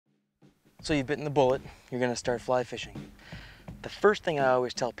So you've bitten the bullet, you're gonna start fly fishing. The first thing I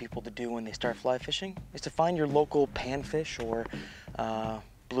always tell people to do when they start fly fishing is to find your local panfish or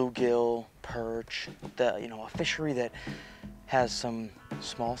bluegill, perch, a fishery that has some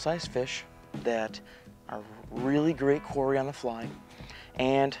small sized fish that are really great quarry on the fly,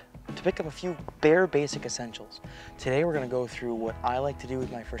 and to pick up a few bare basic essentials. Today we're gonna go through what I like to do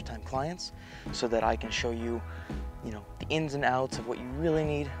with my first time clients so that I can show you, the ins and outs of what you really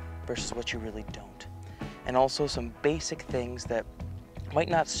need versus what you really don't. And also some basic things that might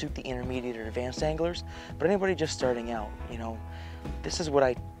not suit the intermediate or advanced anglers, but anybody just starting out, this is what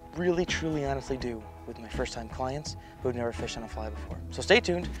I really, truly, honestly do with my first time clients who've never fished on a fly before. So stay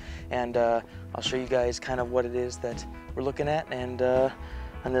tuned, and I'll show you guys kind of what it is that we're looking at, and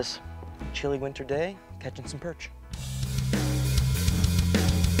on this chilly winter day, catching some perch.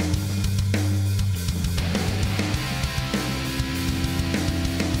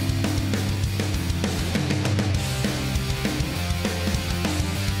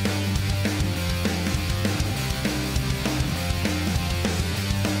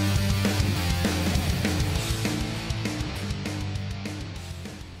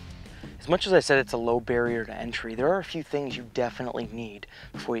 As much as I said it's a low barrier to entry, there are a few things you definitely need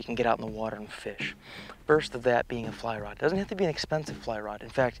before you can get out in the water and fish. First of that being a fly rod. It doesn't have to be an expensive fly rod. In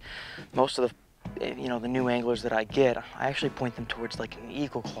fact, most of the new anglers that I get, I actually point them towards like an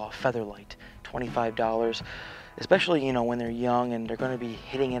Eagle Claw Featherlight, $25, especially when they're young and they're going to be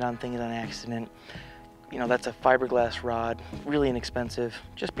hitting it on things on accident. That's a fiberglass rod, really inexpensive.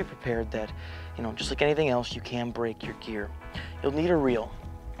 Just be prepared that, just like anything else, you can break your gear. You'll need a reel.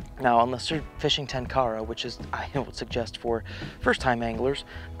 Now, unless you're fishing tenkara, which is I would suggest for first-time anglers,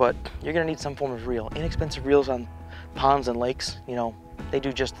 but you're gonna need some form of reel. Inexpensive reels on ponds and lakes, they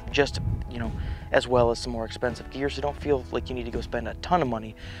do just as well as some more expensive gear, so don't feel like you need to go spend a ton of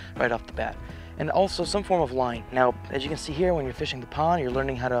money right off the bat. And also some form of line. Now, as you can see here, when you're fishing the pond, you're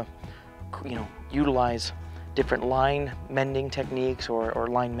learning how to, utilize different line mending techniques or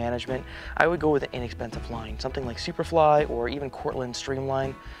line management. I would go with an inexpensive line, something like Superfly or even Cortland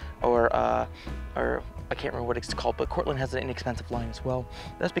Streamline, or I can't remember what it's called, but Cortland has an inexpensive line as well.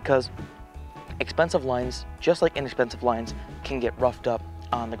 That's because expensive lines, just like inexpensive lines, can get roughed up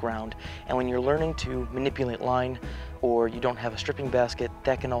on the ground. And when you're learning to manipulate line, or you don't have a stripping basket,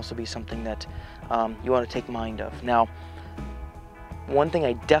 that can also be something that you want to take mind of. Now, one thing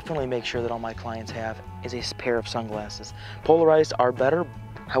I definitely make sure that all my clients have is a pair of sunglasses. Polarized are better,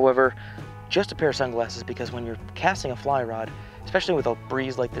 however, just a pair of sunglasses, because when you're casting a fly rod, especially with a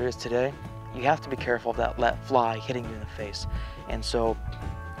breeze like there is today, you have to be careful of that fly hitting you in the face. And so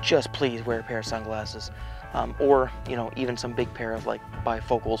just please wear a pair of sunglasses, or even some big pair of like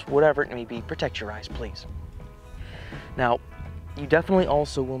bifocals, whatever it may be. Protect your eyes, please. Now, you definitely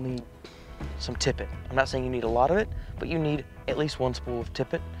also will need some tippet. I'm not saying you need a lot of it, but you need at least one spool of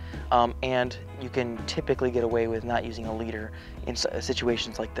tippet, and you can typically get away with not using a leader in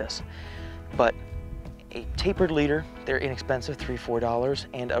situations like this. But a tapered leader, they're inexpensive, $3 or $4,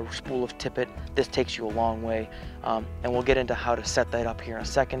 and a spool of tippet, this takes you a long way, and we'll get into how to set that up here in a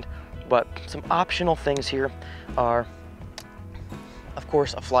second. But some optional things here are, of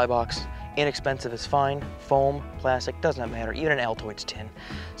course, a fly box. Inexpensive is fine. Foam, plastic, does not matter. Even an Altoids tin,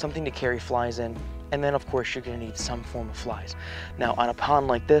 something to carry flies in. And then, of course, you're going to need some form of flies. Now, on a pond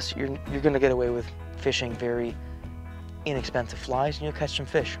like this, you're going to get away with fishing very inexpensive flies, and you'll catch some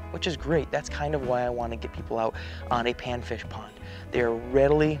fish, which is great. That's kind of why I want to get people out on a panfish pond. They're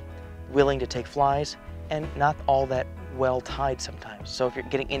readily willing to take flies, and not all that well tied sometimes. So if you're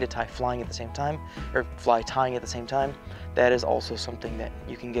getting into flying at the same time, or fly tying at the same time, that is also something that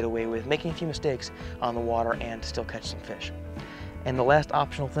you can get away with, making a few mistakes on the water and still catch some fish. And the last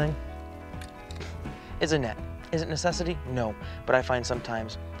optional thing is a net. Is it necessity? No, but I find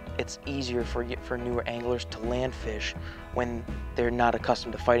sometimes it's easier for newer anglers to land fish when they're not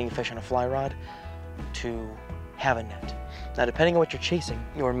accustomed to fighting fish on a fly rod to have a net. Now, depending on what you're chasing,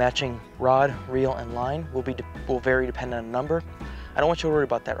 your matching rod, reel, and line will vary depending on the number. I don't want you to worry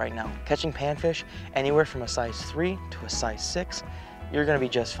about that right now. Catching panfish anywhere from a size 3 to a size 6, you're going to be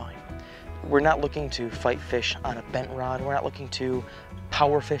just fine. We're not looking to fight fish on a bent rod. We're not looking to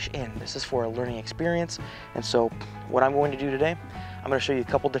power fish in. This is for a learning experience. And so what I'm going to do today, I'm going to show you a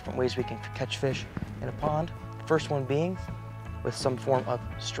couple different ways we can catch fish in a pond. The first one being with some form of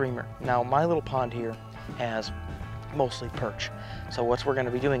streamer. Now, my little pond here has mostly perch. So what we're going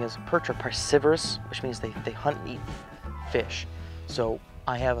to be doing is, perch are piscivorous, which means they hunt and eat fish. So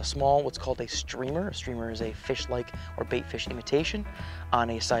I have a small, what's called a streamer. A streamer is a fish-like or bait fish imitation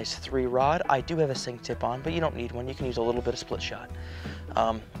on a size 3 rod. I do have a sink tip on, but you don't need one. You can use a little bit of split shot.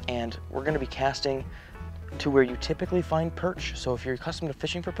 And we're gonna be casting to where you typically find perch. So if you're accustomed to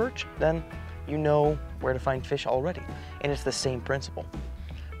fishing for perch, then you know where to find fish already. And it's the same principle.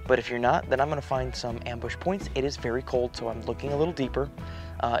 But if you're not, then I'm gonna find some ambush points. It is very cold, so I'm looking a little deeper.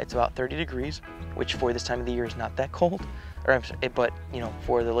 It's about 30 degrees, which for this time of the year is not that cold. But you know,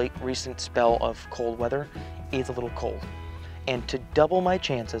 for the recent spell of cold weather, it's a little cold. And to double my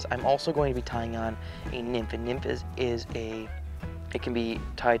chances, I'm also going to be tying on a nymph. A nymph it can be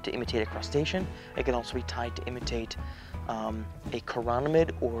tied to imitate a crustacean. It can also be tied to imitate a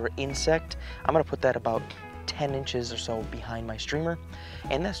chironomid or insect. I'm gonna put that about 10 inches or so behind my streamer,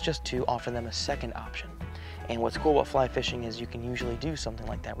 and that's just to offer them a second option. And what's cool about fly fishing is you can usually do something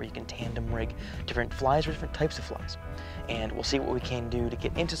like that where you can tandem rig different flies or different types of flies. And we'll see what we can do to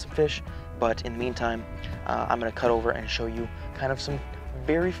get into some fish, but in the meantime, I'm gonna cut over and show you kind of some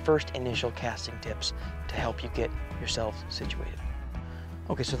very first initial casting tips to help you get yourself situated.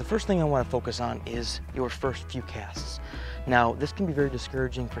 Okay, so the first thing I want to focus on is your first few casts. Now, this can be very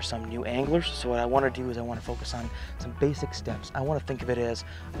discouraging for some new anglers, so what I want to do is I want to focus on some basic steps. I want to think of it as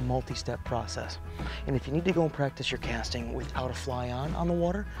a multi-step process. And if you need to go and practice your casting without a fly on the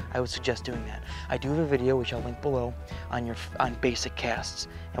water, I would suggest doing that. I do have a video, which I'll link below, on basic casts.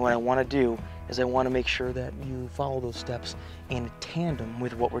 And what I want to do is I want to make sure that you follow those steps in tandem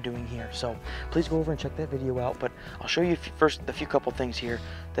with what we're doing here. So please go over and check that video out, but I'll show you first a few couple things here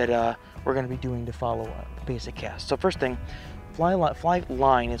that we're going to be doing to follow a basic cast. So first thing, fly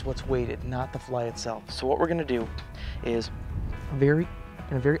line is what's weighted, not the fly itself. So what we're going to do is in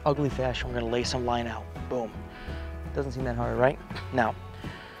a very ugly fashion, we're going to lay some line out. Boom. Doesn't seem that hard, right? Now,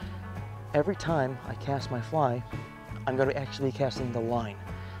 every time I cast my fly, I'm going to actually be casting the line.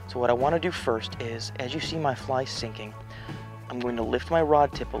 So what I want to do first is, as you see my fly sinking, I'm going to lift my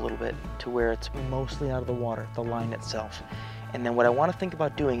rod tip a little bit to where it's mostly out of the water, the line itself. And then what I want to think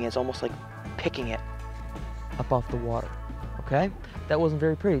about doing is almost like picking it up off the water, okay? That wasn't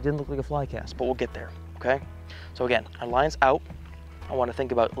very pretty, it didn't look like a fly cast, but we'll get there, okay? So again, our line's out. I want to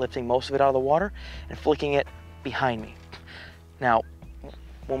think about lifting most of it out of the water and flicking it behind me. Now,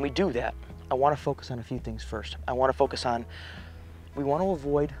 when we do that, I want to focus on a few things first. I want to focus on, we want to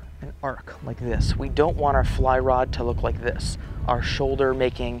avoid an arc like this. We don't want our fly rod to look like this, our shoulder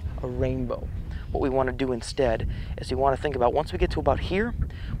making a rainbow. What we want to do instead is we want to think about, once we get to about here,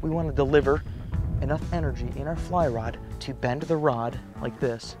 we want to deliver enough energy in our fly rod to bend the rod like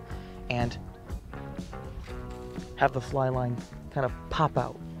this and have the fly line kind of pop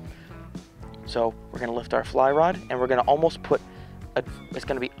out. So we're going to lift our fly rod and we're going to almost put, it's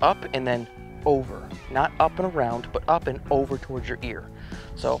going to be up and then over, not up and around, but up and over towards your ear.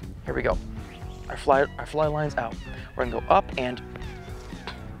 So here we go. Our fly line's out. We're gonna go up and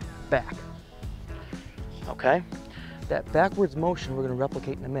back. Okay? That backwards motion we're gonna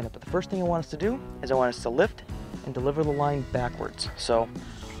replicate in a minute, but the first thing I want us to do is I want us to lift and deliver the line backwards. So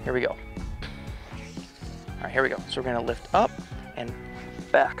here we go. All right, here we go. So we're gonna lift up and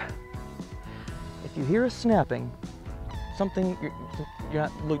back. If you hear a snapping, something you're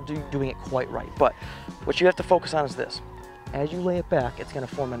not doing it quite right. But what you have to focus on is this. As you lay it back, it's going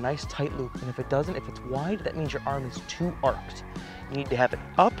to form a nice tight loop. And if it doesn't, if it's wide, that means your arm is too arced. You need to have it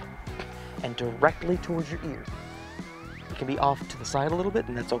up and directly towards your ear. It can be off to the side a little bit,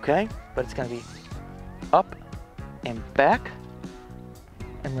 and that's okay. But it's going to be up and back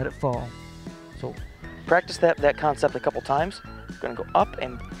and let it fall. So practice that concept a couple times. It's going to go up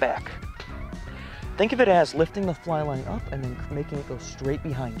and back. Think of it as lifting the fly line up and then making it go straight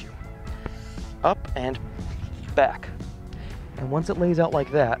behind you. Up and back. And once it lays out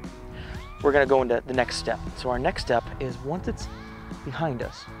like that, we're going to go into the next step. So our next step is, once it's behind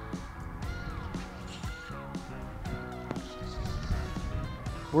us,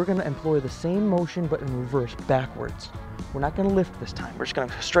 we're going to employ the same motion but in reverse, backwards. We're not going to lift this time. We're just going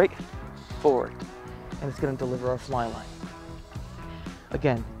to go straight forward, and it's going to deliver our fly line.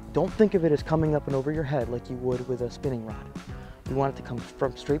 Again, don't think of it as coming up and over your head like you would with a spinning rod. You want it to come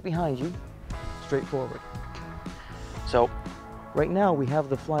from straight behind you, straight forward. So right now we have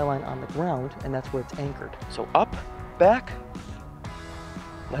the fly line on the ground, and that's where it's anchored. So up, back,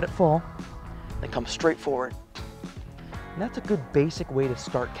 let it fall, then come straight forward. And that's a good basic way to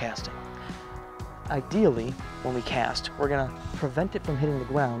start casting. Ideally, when we cast, we're gonna prevent it from hitting the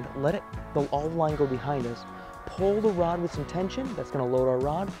ground, let all the line go behind us, pull the rod with some tension, that's gonna load our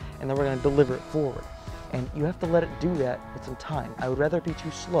rod, and then we're gonna deliver it forward. And you have to let it do that with some time. I would rather it be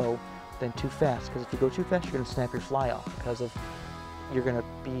too slow than too fast, because if you go too fast, you're gonna snap your fly off because you're gonna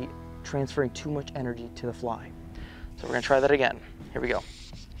be transferring too much energy to the fly. So we're gonna try that again. Here we go.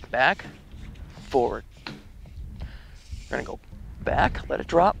 Back, forward. We're gonna go back, let it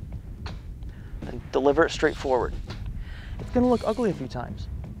drop, and deliver it straight forward. It's gonna look ugly a few times.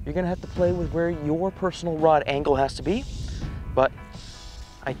 You're gonna have to play with where your personal rod angle has to be, but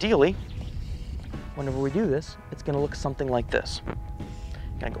ideally, whenever we do this, it's gonna look something like this.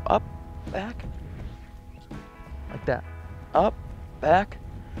 You're gonna go up, back, like that. Up, back,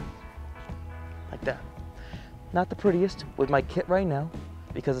 like that. Not the prettiest with my kit right now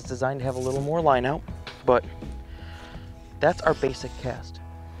because it's designed to have a little more line out, but that's our basic cast.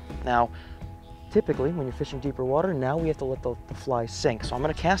 Now, typically when you're fishing deeper water, now we have to let the fly sink. So I'm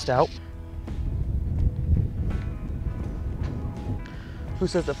gonna cast out. Who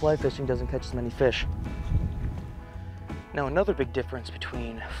says that fly fishing doesn't catch as many fish? Now, another big difference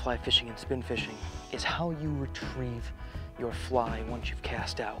between fly fishing and spin fishing is how you retrieve your fly once you've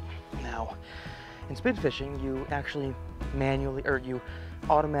cast out. Now, in spin fishing, you actually manually, or you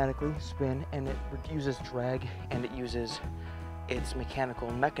automatically spin, and it uses drag and it uses its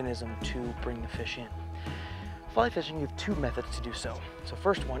mechanical mechanism to bring the fish in. Fly fishing, you have two methods to do so. So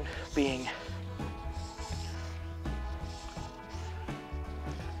first one being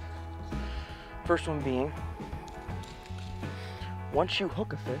once you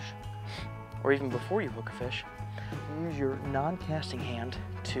hook a fish, or even before you hook a fish, you use your non-casting hand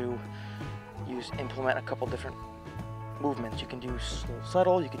to implement a couple different movements. You can do slow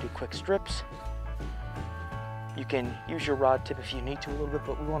settle, you can do quick strips. You can use your rod tip if you need to a little bit,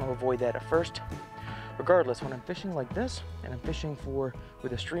 but we want to avoid that at first. Regardless, when I'm fishing like this, and I'm fishing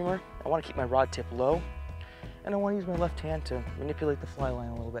with a streamer, I want to keep my rod tip low, and I want to use my left hand to manipulate the fly line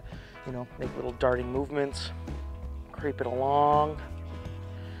a little bit. You know, make little darting movements, creep it along,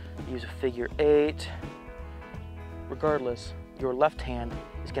 use a figure 8. Regardless, your left hand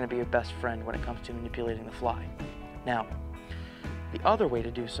is going to be your best friend when it comes to manipulating the fly. Now, the other way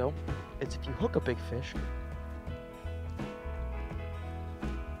to do so is if you hook a big fish,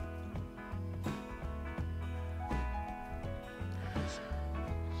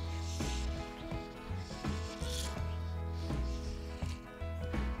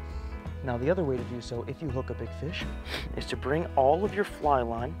 if you hook a big fish, is to bring all of your fly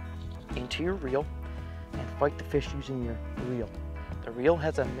line into your reel and fight the fish using your reel. The reel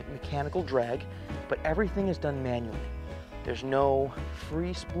has a mechanical drag, but everything is done manually. There's no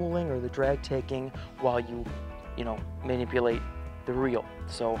free spooling or the drag taking while you manipulate the reel.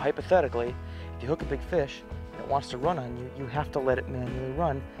 So hypothetically, if you hook a big fish and it wants to run on you, you have to let it manually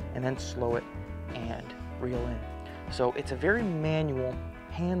run and then slow it and reel in. So it's a very manual,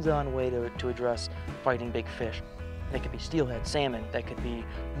 hands-on way to address fighting big fish. That could be steelhead, salmon, that could be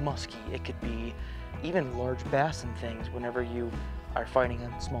muskie, it could be even large bass and things whenever you are fighting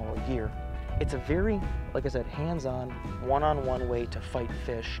on smaller gear. It's a very, like I said, hands-on, one-on-one way to fight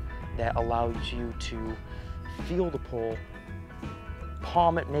fish that allows you to feel the pull,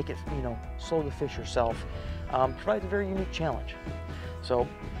 palm it, make it, slow the fish yourself. Provides a very unique challenge. So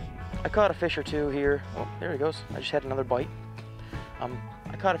I caught a fish or two here. Oh, there he goes. I just had another bite.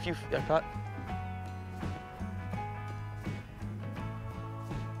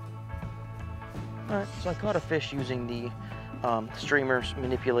 Alright, so I caught a fish using the streamers,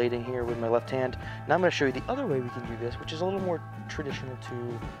 manipulating here with my left hand. Now I'm going to show you the other way we can do this, which is a little more traditional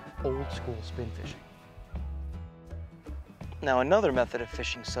to old school spin fishing. Now, another method of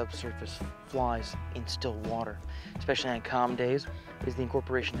fishing subsurface flies in still water, especially on calm days, is the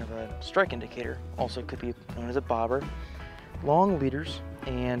incorporation of a strike indicator. Also could be known as a bobber, long leaders,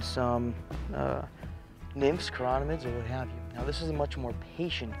 and some nymphs, chironomids, or what have you. Now, this is a much more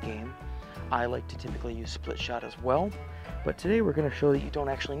patient game. I like to typically use split shot as well, but today we're going to show that you don't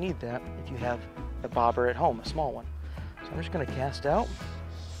actually need that if you have a bobber at home, a small one. So I'm just going to cast out,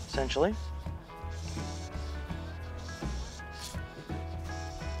 essentially.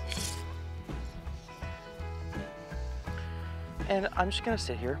 And I'm just going to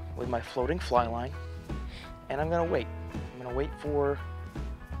sit here with my floating fly line, and I'm going to wait. I'm going to wait for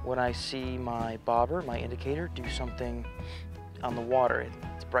when I see my bobber, my indicator, do something on the water.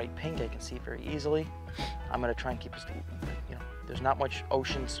 It's bright pink, I can see it very easily. I'm going to try and keep this, there's not much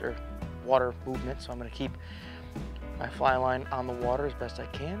oceans or water movement, so I'm going to keep my fly line on the water as best I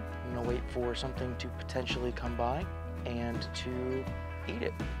can. I'm going to wait for something to potentially come by and to eat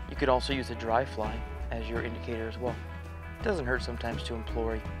it. You could also use a dry fly as your indicator as well. It doesn't hurt sometimes to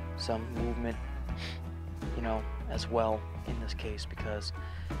employ some movement, as well in this case, because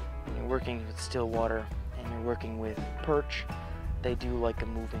when you're working with still water and you're working with perch, they do like a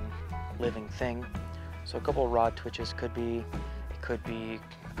moving, living thing. So a couple of rod twitches could be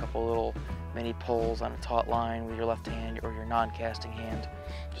a couple little mini pulls on a taut line with your left hand or your non-casting hand,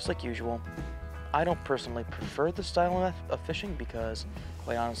 just like usual. I don't personally prefer this style of fishing because,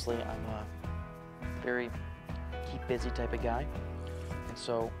 quite honestly, I'm a very keep busy type of guy. And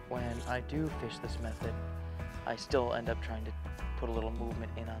so when I do fish this method, I still end up trying to put a little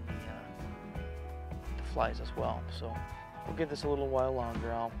movement in on the flies as well. So we'll give this a little while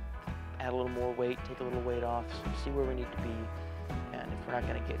longer. I'll add a little more weight, take a little weight off, see where we need to be, and if we're not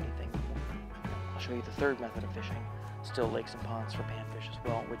going to get anything, I'll show you the third method of fishing, still lakes and ponds for panfish as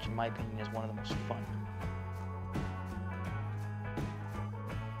well, which in my opinion is one of the most fun.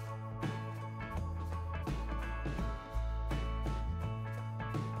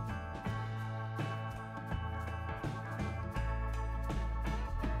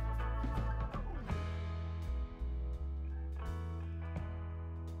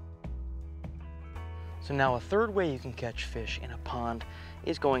 So now a third way you can catch fish in a pond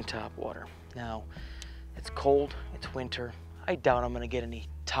is going top water. Now, it's cold, it's winter. I doubt I'm gonna get any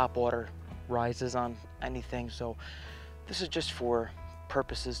top water rises on anything, so this is just for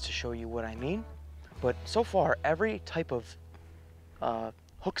purposes to show you what I mean. But so far, every type of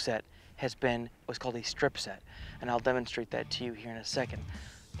hook set has been what's called a strip set, and I'll demonstrate that to you here in a second.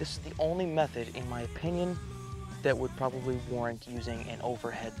 This is the only method, in my opinion, that would probably warrant using an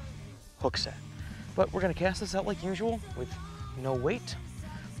overhead hook set. But we're gonna cast this out like usual with no weight.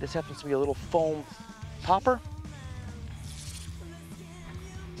 This happens to be a little foam popper.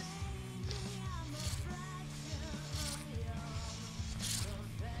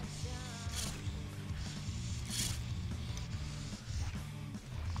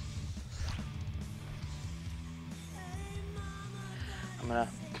 I'm gonna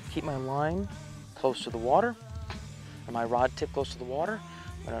keep my line close to the water, or my rod tip close to the water.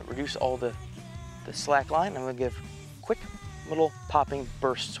 I'm gonna reduce all the slack line. I'm gonna give quick little popping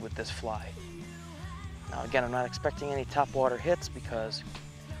bursts with this fly. Now again, I'm not expecting any top water hits because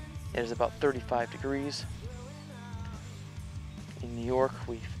it is about 35 degrees. In New York,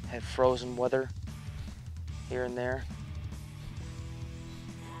 we have frozen weather here and there.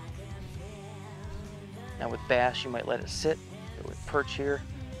 Now with bass, you might let it sit, but with perch here,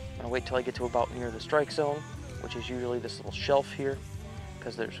 I'm gonna wait till I get to about near the strike zone, which is usually this little shelf here,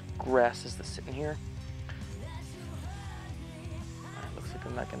 because there's grasses that's sitting here. Looks like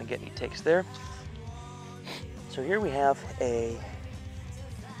I'm not gonna get any takes there. So here we have a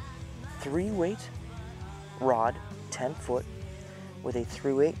 3-weight rod, 10 foot, with a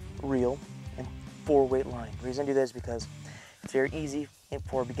 3-weight reel and 4-weight line. The reason I do that is because it's very easy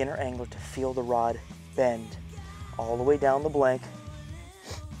for a beginner angler to feel the rod bend all the way down the blank,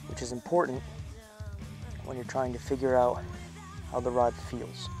 which is important when you're trying to figure out how the rod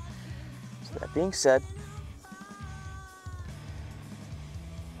feels. So that being said,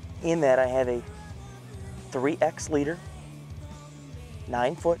 in that I have a 3X leader,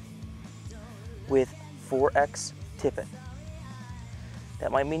 9 foot, with 4X tippet.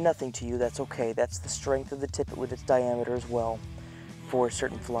 That might mean nothing to you, that's okay. That's the strength of the tippet with its diameter as well for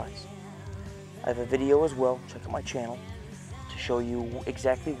certain flies. I have a video as well, check out my channel, to show you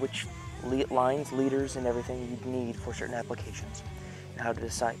exactly which lines, leaders, and everything you'd need for certain applications and how to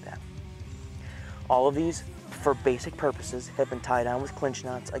decide that. All of these, for basic purposes, have been tied on with clinch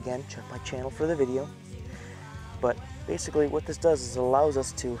knots. Again, check my channel for the video. But basically what this does is it allows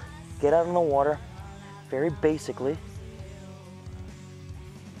us to get out in the water very basically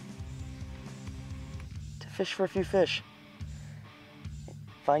to fish for a few fish.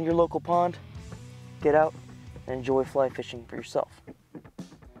 Find your local pond, get out, and enjoy fly fishing for yourself.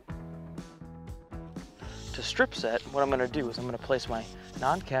 To strip set, what I'm going to do is I'm going to place my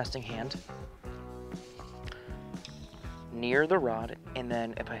non-casting hand near the rod, and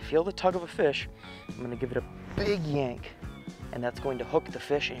then if I feel the tug of a fish, I'm going to give it a big yank, and that's going to hook the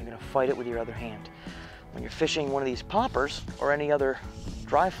fish, and you're going to fight it with your other hand. When you're fishing one of these poppers or any other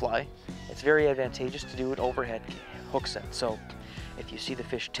dry fly, it's very advantageous to do an overhead hook set. So if you see the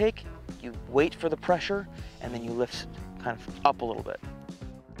fish take, you wait for the pressure, and then you lift kind of up a little bit.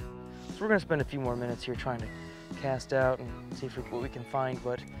 So we're going to spend a few more minutes here trying to cast out and see what we can find,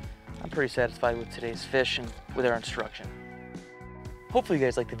 but I'm pretty satisfied with today's fish and with our instruction. Hopefully you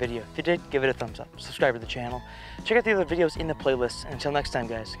guys liked the video. If you did, give it a thumbs up. Subscribe to the channel. Check out the other videos in the playlist. And until next time,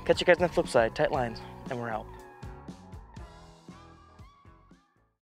 guys, catch you guys on the flip side. Tight lines, and we're out.